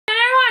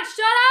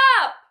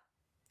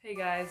Hey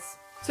guys.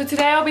 So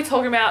today I'll be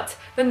talking about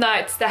the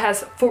night that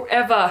has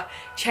forever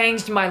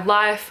changed my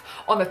life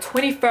on the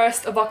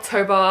 21st of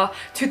October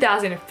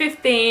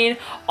 2015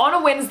 on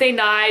a Wednesday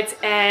night,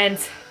 and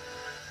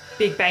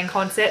Bigbang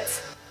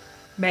concert,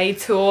 May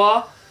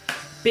tour,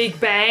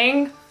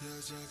 Bigbang.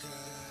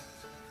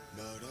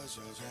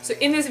 So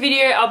in this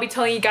video I'll be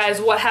telling you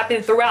guys what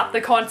happened throughout the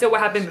concert,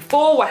 what happened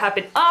before, what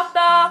happened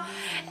after,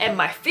 and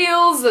my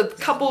feels a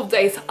couple of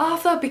days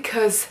after,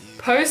 because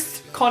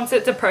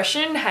post-concert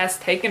depression has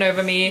taken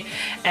over me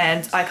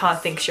and I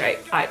can't think straight.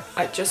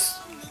 I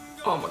just,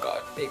 oh my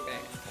god, Bigbang.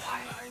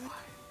 Why?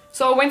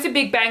 So I went to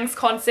Bigbang's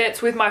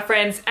concert with my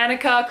friends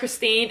Annika,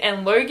 Christine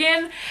and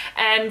Logan,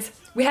 and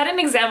we had an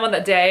exam on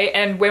that day,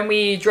 and when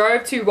we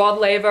drove to Rod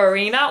Laver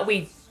Arena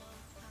we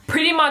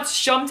pretty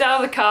much jumped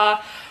out of the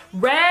car,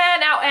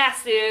 ran our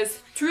asses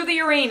through the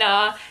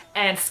arena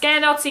and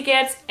scanned our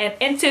tickets and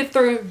entered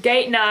through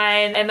gate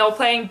 9, and they were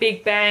playing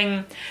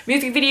Bigbang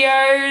music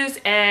videos,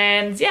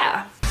 and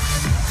yeah.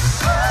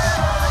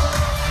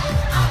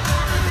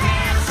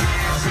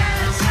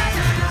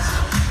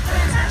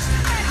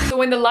 So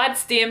when the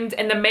lights dimmed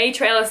and the May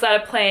trailer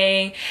started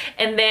playing,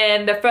 and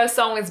then the first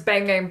song was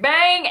Bang Bang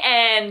Bang,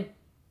 and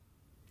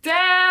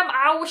damn,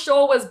 I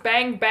sure was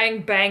bang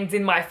bang banged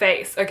in my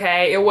face,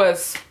 okay? It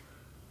was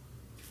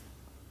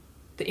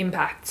the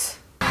impact.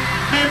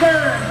 Hey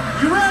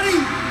Bird, you ready?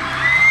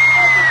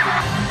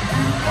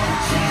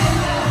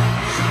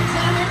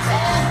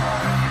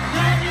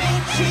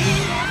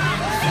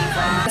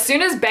 As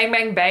soon as Bang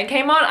Bang Bang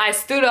came on, I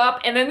stood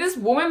up, and then this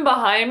woman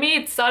behind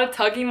me started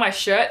tugging my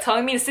shirt,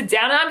 telling me to sit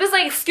down, and I'm just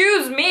like,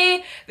 excuse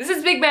me, this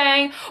is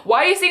Bigbang,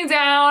 why are you sitting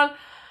down?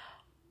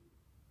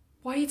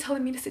 Why are you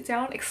telling me to sit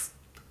down?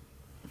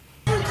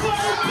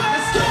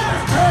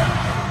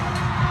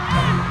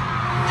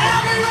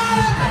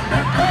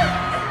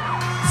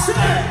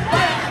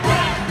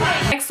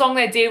 Next song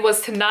they did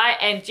was Tonight,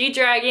 and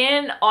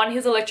G-Dragon on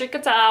his electric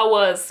guitar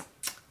was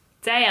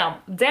damn.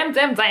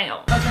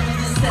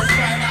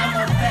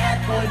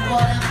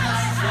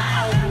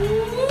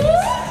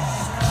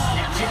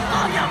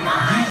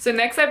 So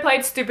next I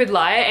played Stupid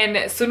Lie, and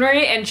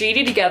Sunri and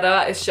GD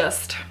together is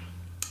just,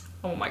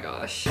 oh my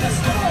gosh.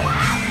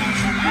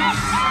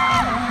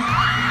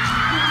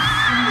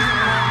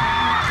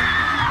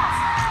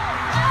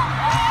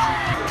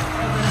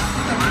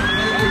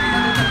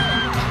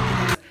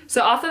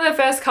 So after the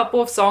first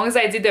couple of songs,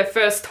 they did their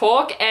first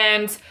talk,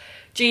 and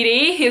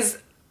GD, his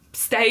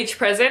stage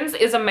presence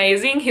is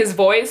amazing, his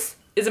voice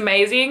is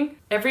amazing.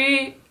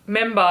 Every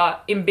member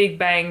in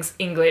Bigbang's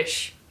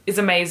English is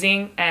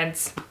amazing, and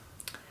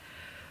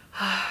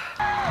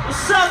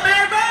What's up,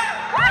 baby?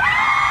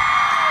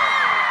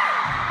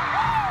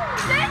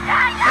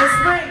 It's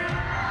me.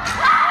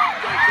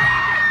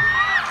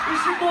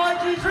 It's your boy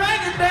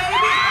G-Dragon,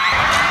 baby.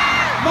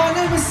 My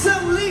name is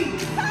Sim Lee.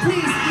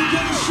 Please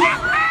give a shit.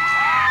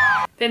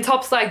 then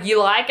Top's like, you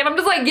like? And I'm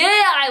just like, yeah,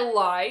 I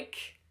like.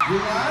 You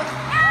like?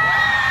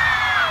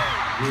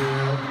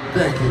 Yeah,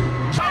 thank you.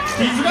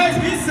 These guys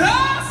be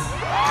sus!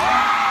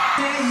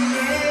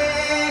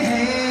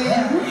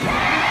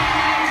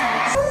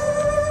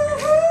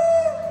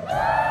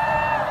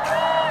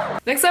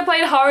 Next I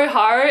played Haru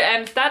Haru,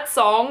 and that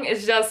song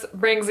is just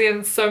brings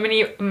in so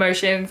many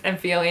emotions and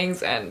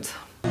feelings, and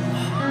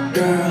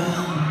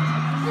Girl.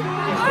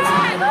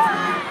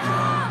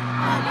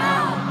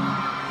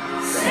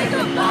 say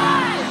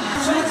goodbye.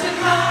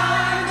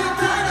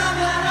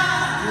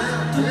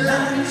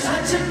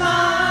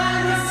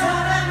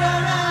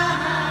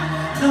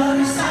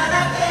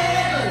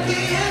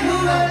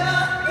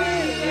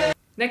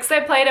 Next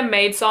I played a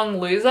Maid song,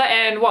 Loser,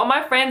 and what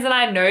my friends and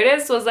I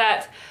noticed was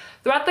that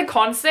throughout the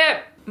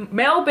concert,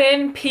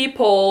 Melbourne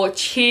people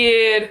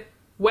cheered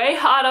way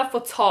harder for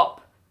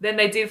Top than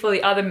they did for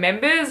the other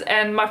members,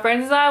 and my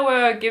friends and I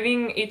were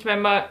giving each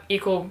member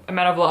equal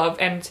amount of love,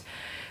 and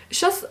it's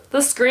just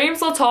the screams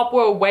for Top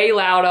were way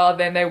louder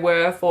than they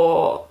were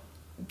for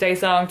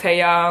Daesung,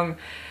 Taeyang,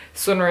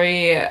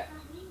 Sunri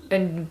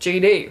and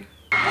GD.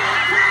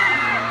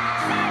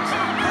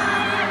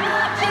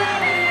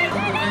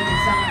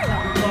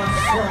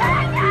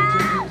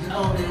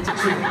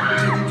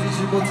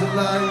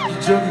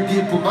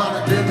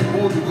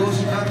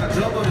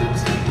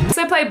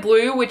 So I played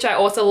Blue, which I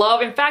also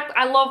love. In fact,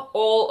 I love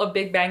all of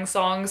Bigbang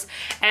songs,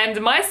 and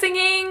my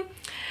singing,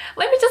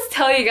 let me just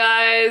tell you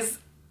guys,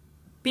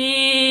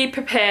 be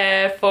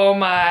prepared for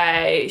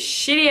my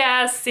shitty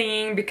ass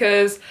singing,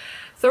 because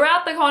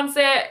throughout the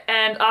concert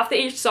and after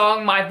each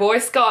song my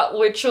voice got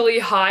literally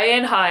higher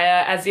and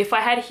higher, as if I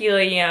had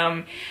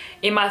helium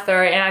in my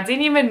throat, and I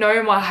didn't even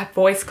know my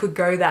voice could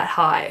go that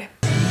high.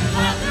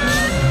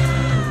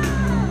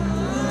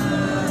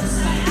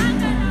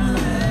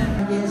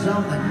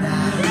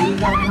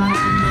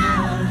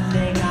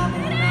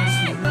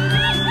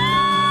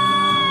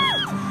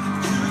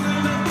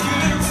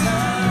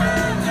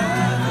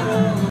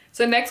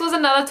 So next was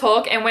another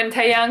talk, and when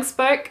Taeyang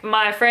spoke,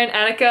 my friend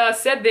Annika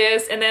said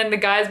this, and then the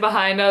guys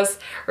behind us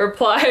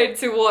replied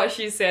to what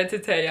she said to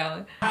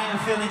Taeyang. How are you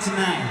feeling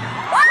tonight?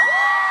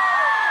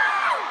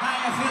 How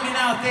are you feeling?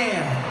 out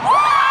there.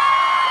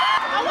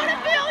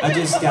 I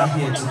just got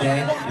here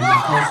today, and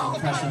my first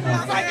impression of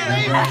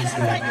Melbourne is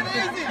that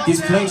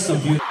this place is so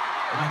beautiful.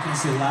 I can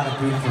see a lot of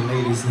beautiful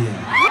ladies here.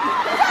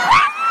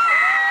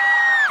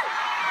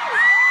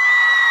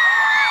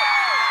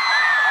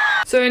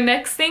 So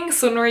next thing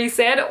Sunri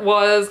said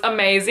was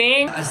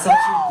amazing. I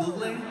started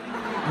googling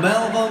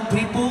Melbourne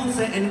people,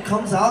 and it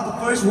comes out the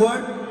first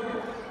word.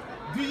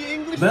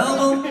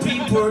 Melbourne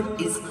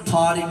people is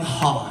partying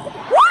hard.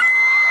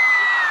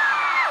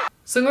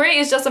 Sunri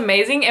is just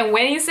amazing, and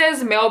when he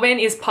says Melbourne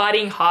is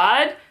partying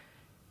hard,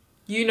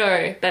 you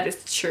know that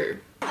it's true.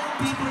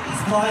 People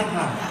is partying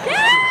hard.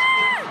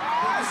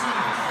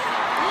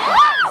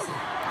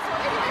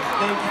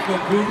 Thank you for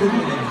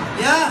Googling it.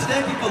 Yeah,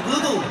 thank you for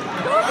Google.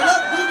 I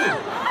love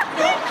Google.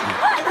 You know,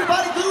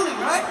 everybody Googling,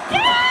 right?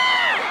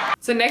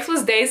 So next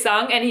was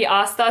Daesung, and he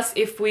asked us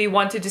if we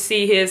wanted to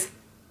see his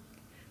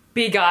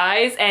big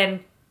eyes,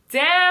 and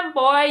damn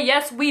boy,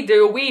 yes we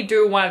do. We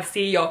do want to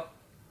see your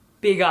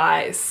big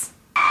eyes.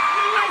 You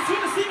guys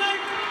want to see my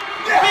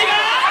big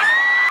eyes?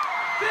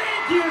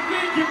 Thank you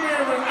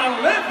very much. I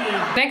love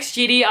you. Next,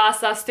 GD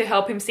asked us to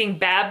help him sing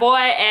Bad Boy,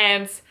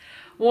 and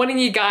warning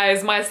you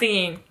guys, my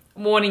singing.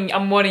 I'm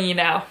warning you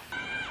now.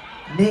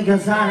 Let me see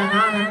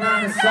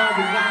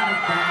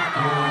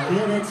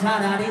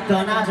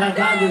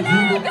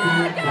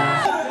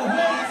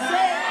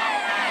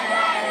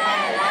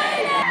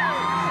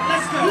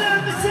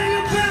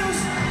you bounce,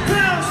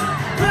 bounce,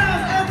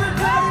 bounce.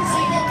 Everybody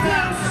sing it,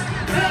 bounce,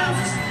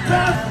 bounce,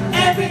 bounce.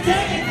 Every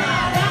day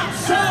I'm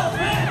so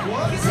real,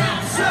 'cause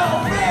I'm so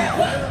real.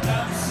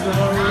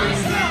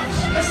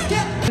 Let's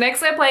get.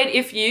 Next I played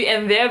If You,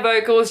 and their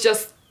vocals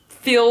just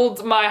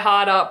filled my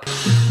heart up.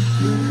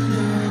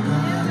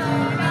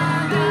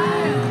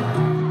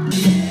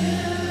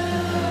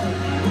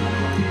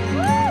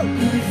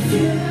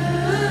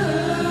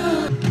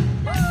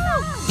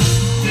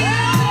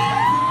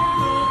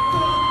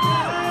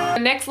 The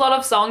next lot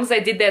of songs they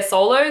did their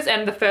solos,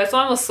 and the first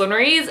one was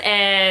Sunri's,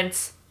 and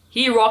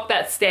he rocked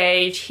that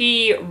stage.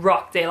 He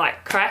rocked it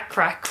like crack,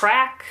 crack,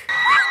 crack.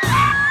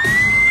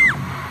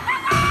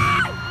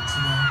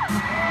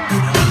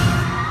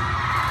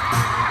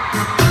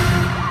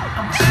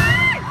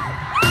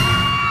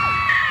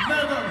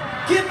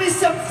 Give me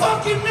some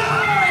fucking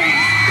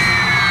noise!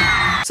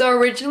 So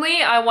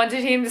originally I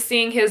wanted him to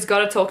sing his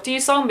Gotta Talk to You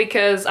song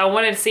because I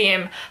wanted to see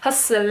him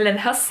hustling,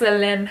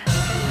 hustling.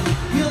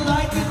 You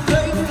like it,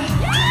 baby?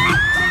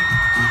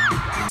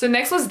 So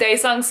next was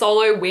Daesung's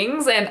solo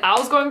Wings, and I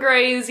was going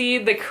crazy,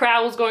 the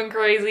crowd was going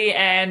crazy,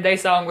 and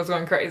Daesung was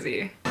going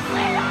crazy.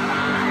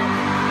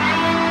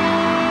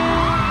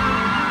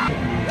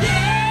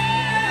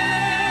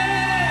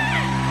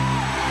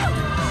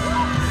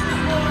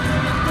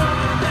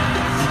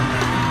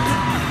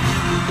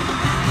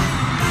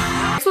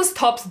 Next was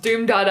Top's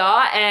Doom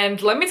Dada,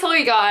 and let me tell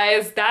you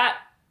guys, that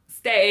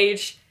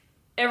stage,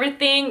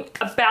 everything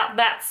about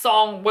that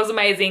song was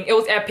amazing. It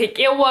was epic.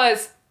 It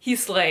was, he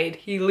slayed.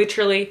 He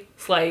literally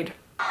slayed.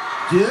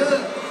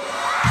 Yeah.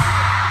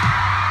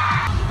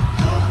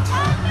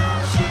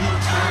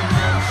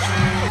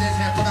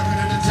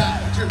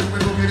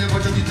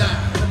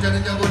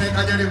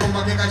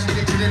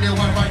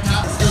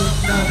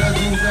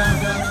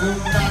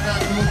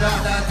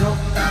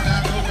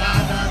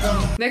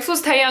 Next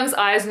was Taehyung's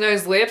Eyes,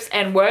 Nose, Lips,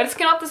 and words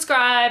cannot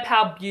describe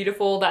how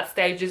beautiful that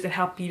stage is and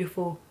how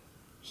beautiful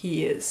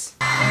he is.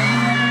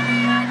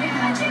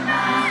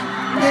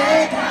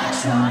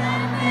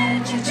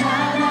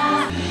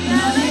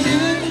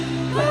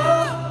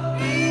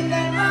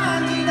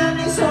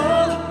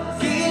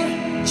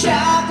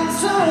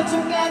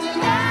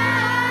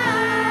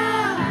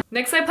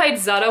 Next I played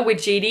Zada with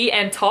GD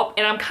and Top,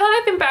 and I'm kind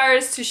of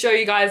embarrassed to show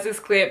you guys this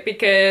clip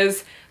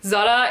because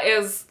Zada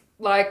is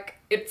like,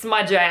 it's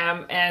my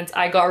jam and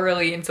I got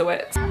really into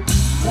it.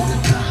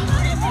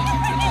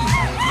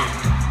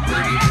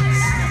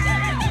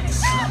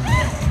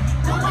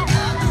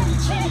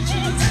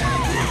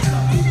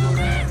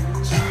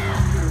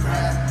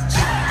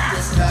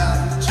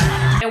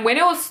 And when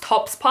it was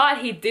Top's part,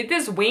 he did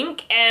this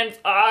wink and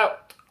I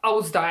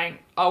was dying.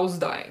 I was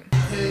dying.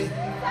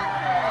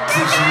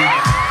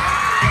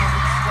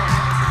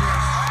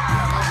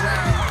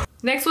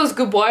 Next was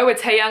Good Boy with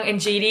Taehyung and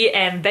GD,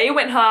 and they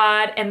went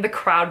hard and the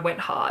crowd went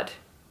hard.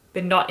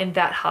 But not in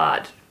that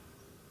hard.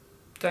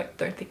 Don't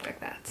think like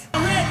that.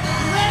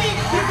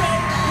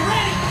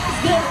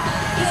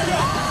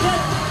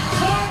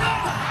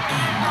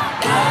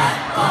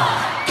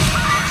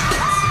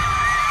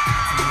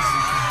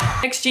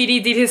 Next,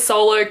 GD did his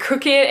solo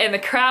Cook It, and the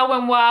crowd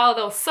went wild.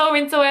 They were so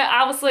into it,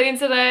 I was so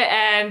into it,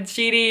 and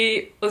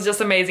GD was just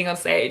amazing on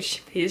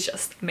stage. He's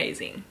just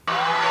amazing. Y'all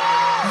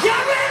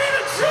ready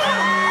to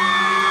try?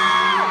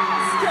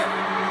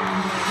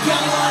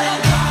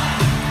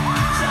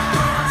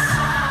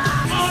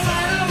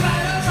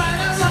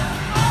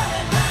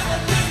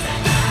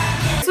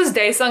 This was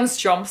Daesung's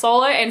drum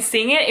solo, and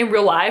seeing it in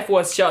real life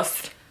was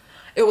just,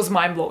 it was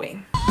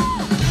mind-blowing.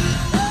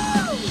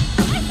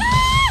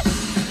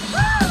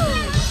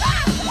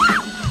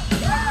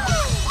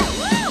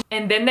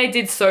 and then they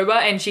did sober,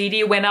 and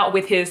GD went out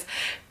with his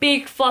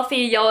big fluffy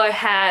yellow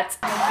hat.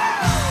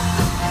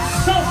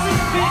 So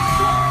big.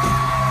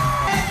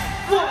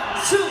 1,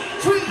 2,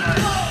 3,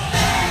 4.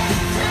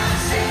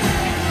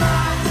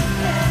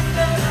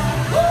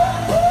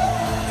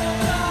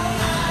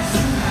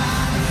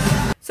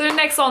 So the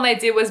next song they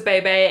did was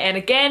Bebe, and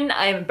again,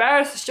 I'm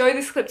embarrassed to show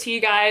this clip to you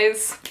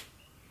guys.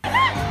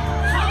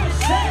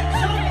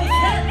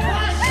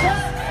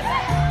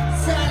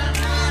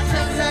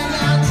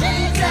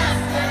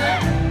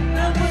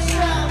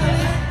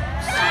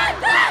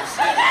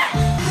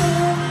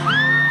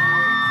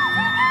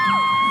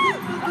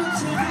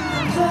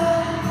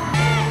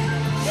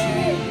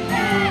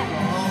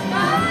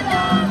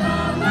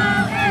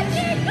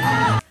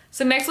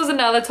 So next was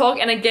another talk,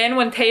 and again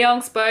when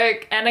Taeyong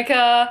spoke,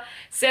 Annika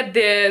said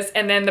this,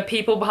 and then the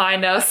people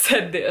behind us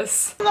said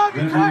this. But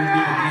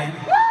I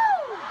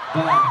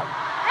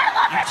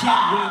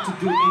can't wait to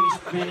do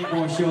many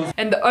more shows.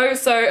 And the oh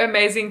so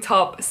amazing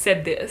Top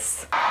said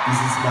this. This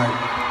is my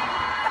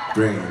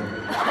brain.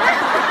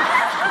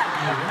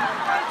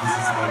 This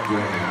is my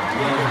brain.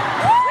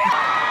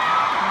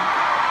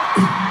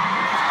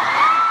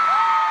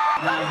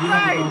 Now you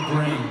have no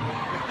brain.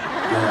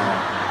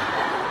 Yeah.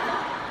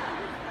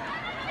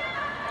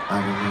 I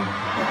don't know.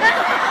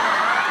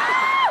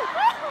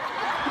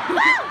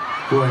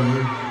 Who are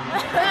you?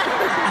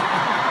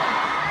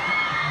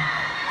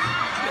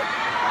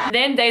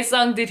 Then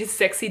Daesung did his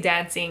sexy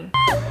dancing.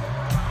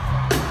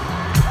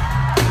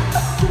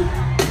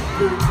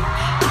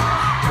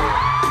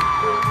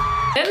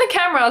 Then the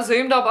camera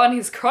zoomed up on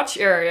his crotch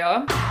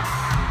area.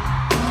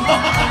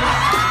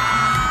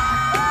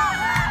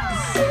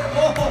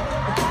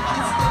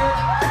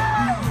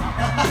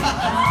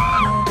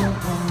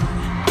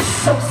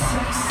 So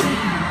sexy.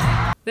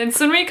 Then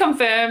Sunri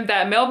confirmed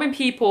that Melbourne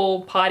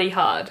people party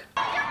hard.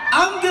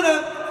 I'm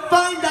gonna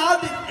find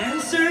out the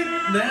answer.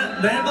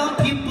 Melbourne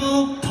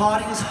people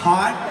parties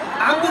hard.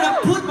 I'm gonna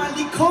put my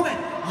lead comment.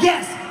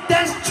 Yes,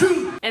 that's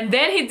true. And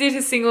then he did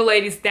his single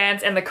ladies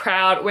dance, and the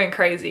crowd went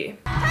crazy.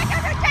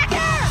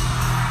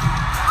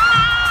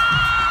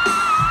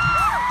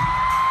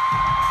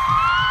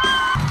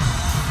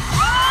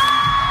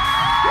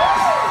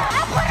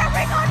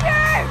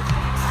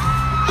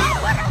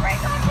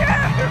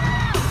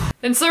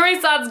 Then Suri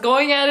starts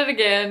going at it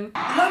again.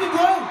 I love you, bro.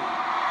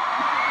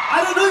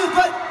 I don't know you,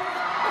 but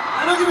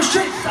I don't give a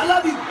shit. I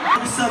love you.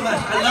 Thank you so much.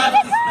 I love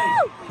this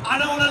place. I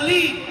don't want to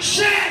leave.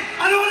 Shit!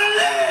 I don't want to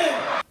live!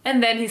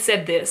 And then he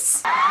said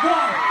this. 1,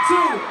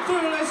 2,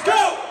 3, let's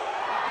go!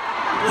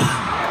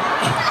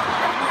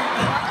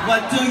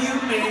 What do you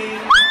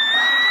mean?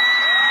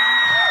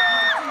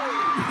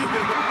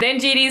 Then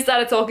GD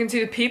started talking to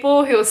the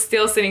people who were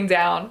still sitting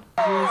down.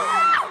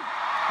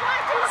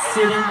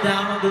 Sitting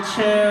down on the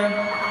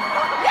chair.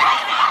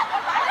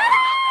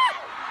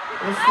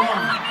 What's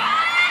wrong?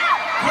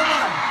 Come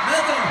on,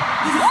 Megan.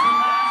 This is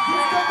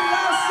gonna be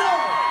our show.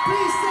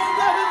 Please stand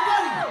up,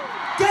 everybody.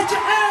 Get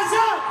your ass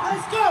up.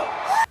 Let's go.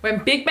 When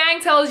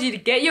Bigbang tells you to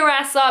get your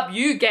ass up,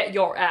 you get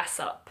your ass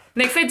up.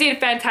 Next they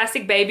did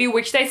Fantastic Baby,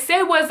 which they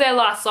said was their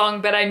last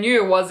song, but I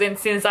knew it wasn't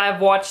since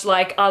I've watched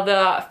like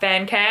other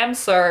fan cams,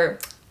 so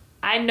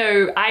I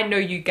know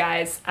you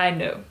guys, I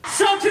know.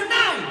 So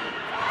tonight,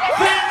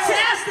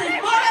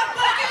 fantastic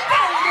motherfucking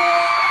baby.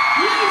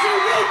 Here's a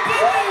real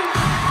baby.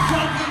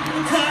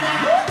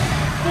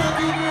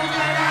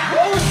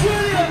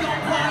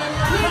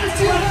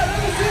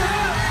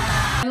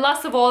 And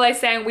last of all, they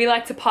sang We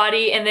Like to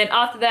Party, and then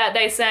after that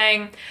they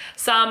sang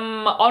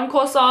some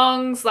encore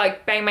songs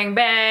like Bang Bang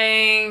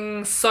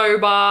Bang,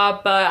 Sober,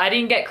 but I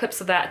didn't get clips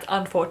of that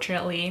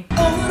unfortunately.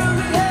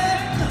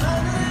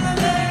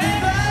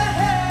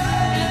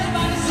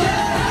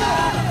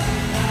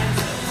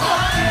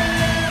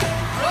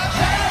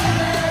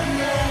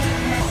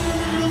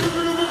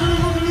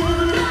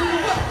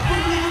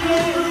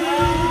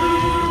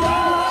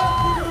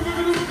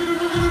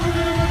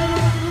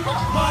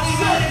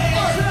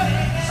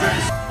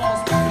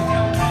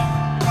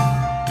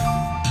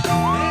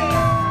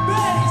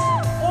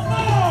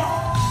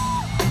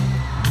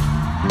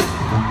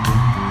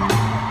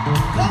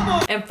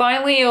 And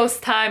finally it was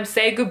time to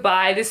say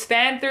goodbye. This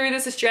fan threw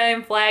this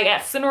Australian flag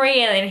at Sunri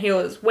and then he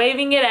was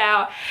waving it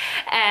out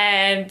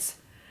and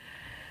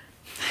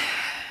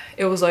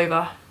it was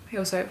over. It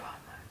was over.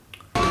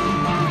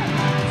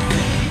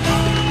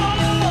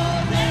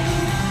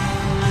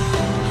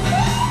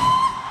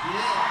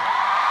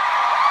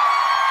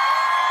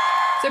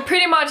 So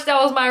pretty much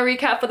that was my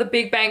recap for the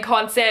Bigbang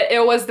concert.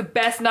 It was the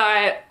best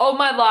night of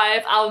my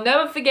life. I'll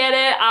never forget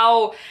it.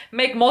 I'll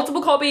make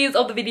multiple copies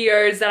of the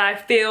videos that I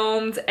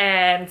filmed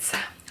and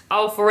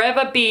I'll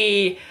forever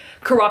be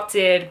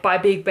corrupted by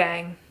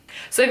Bigbang.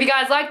 So if you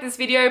guys like this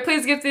video,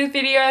 please give this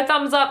video a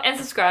thumbs up and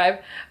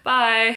subscribe. Bye.